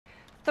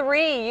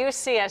Three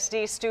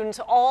UCSD students,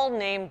 all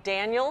named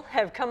Daniel,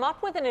 have come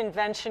up with an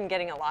invention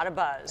getting a lot of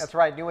buzz. That's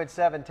right. New at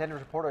 7, 10 News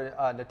reporter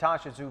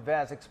Natasha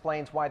Zuvez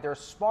explains why their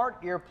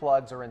smart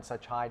earplugs are in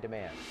such high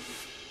demand.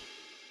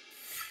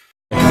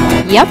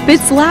 Yep,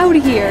 it's loud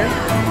here.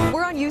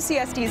 We're on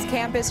UCSD's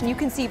campus and you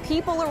can see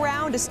people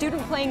around, a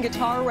student playing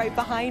guitar right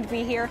behind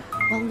me here.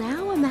 Well,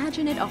 now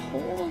imagine it a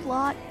whole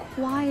lot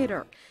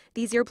quieter.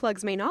 These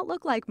earplugs may not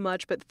look like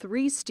much, but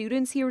 3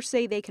 students here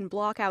say they can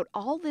block out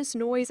all this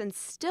noise and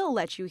still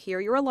let you hear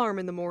your alarm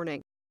in the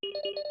morning.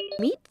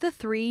 Meet the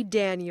 3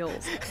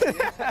 Daniels.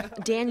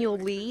 Daniel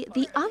Lee,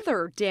 the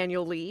other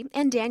Daniel Lee,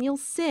 and Daniel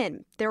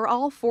Sin. They're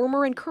all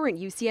former and current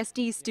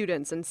UCSD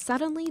students and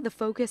suddenly the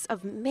focus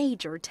of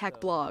major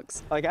tech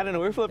blogs. I don't know,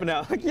 we're flipping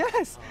out.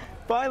 Yes,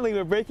 finally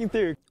we're breaking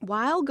through.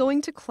 While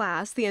going to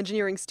class, the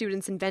engineering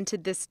students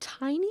invented this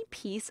tiny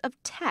piece of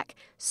tech,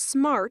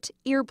 smart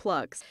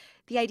earplugs.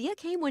 The idea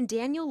came when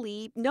Daniel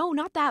Lee, no,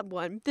 not that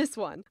one, this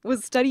one,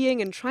 was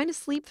studying and trying to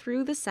sleep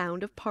through the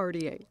sound of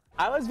partying.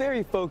 I was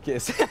very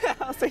focused.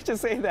 I'll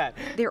just say that.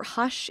 Their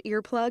Hush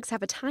earplugs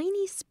have a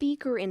tiny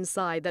speaker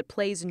inside that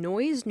plays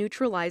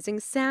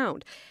noise-neutralizing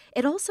sound.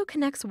 It also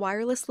connects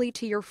wirelessly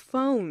to your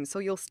phone, so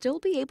you'll still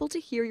be able to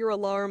hear your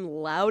alarm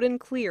loud and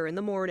clear in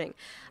the morning.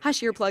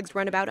 Hush earplugs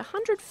run about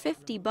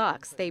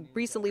 $150. They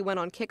recently went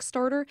on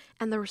Kickstarter,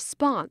 and the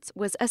response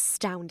was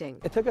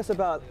astounding. It took us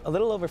about a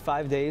little over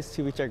 5 days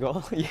to reach our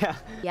goal. Yeah.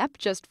 Yep,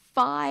 just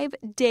 5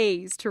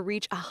 days to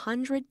reach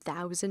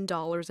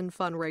 $100,000 in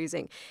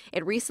fundraising.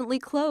 It recently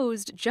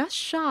closed just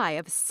shy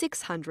of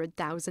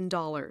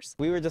 $600,000.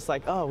 We were just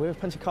like, oh, we're a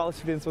bunch of college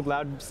students with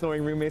loud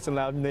snoring roommates and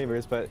loud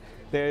neighbors, but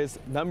there's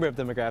a number of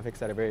demographics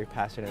that are very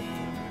passionate.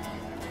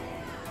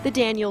 The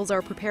Daniels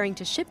are preparing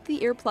to ship the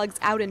earplugs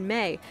out in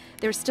May.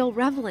 They're still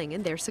reveling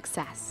in their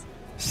success.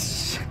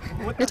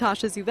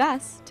 Natasha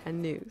Zuvez,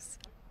 10 News.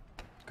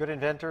 Good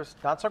inventors,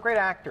 not so great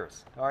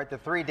actors. All right, the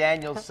 3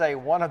 Daniels say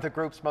one of the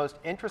group's most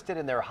interested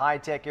in their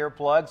high-tech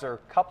earplugs are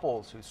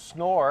couples who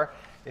snore.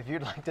 If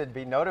you'd like to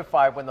be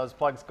notified when those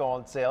plugs go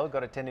on sale,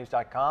 go to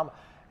 10news.com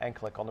and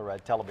click on the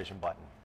red television button.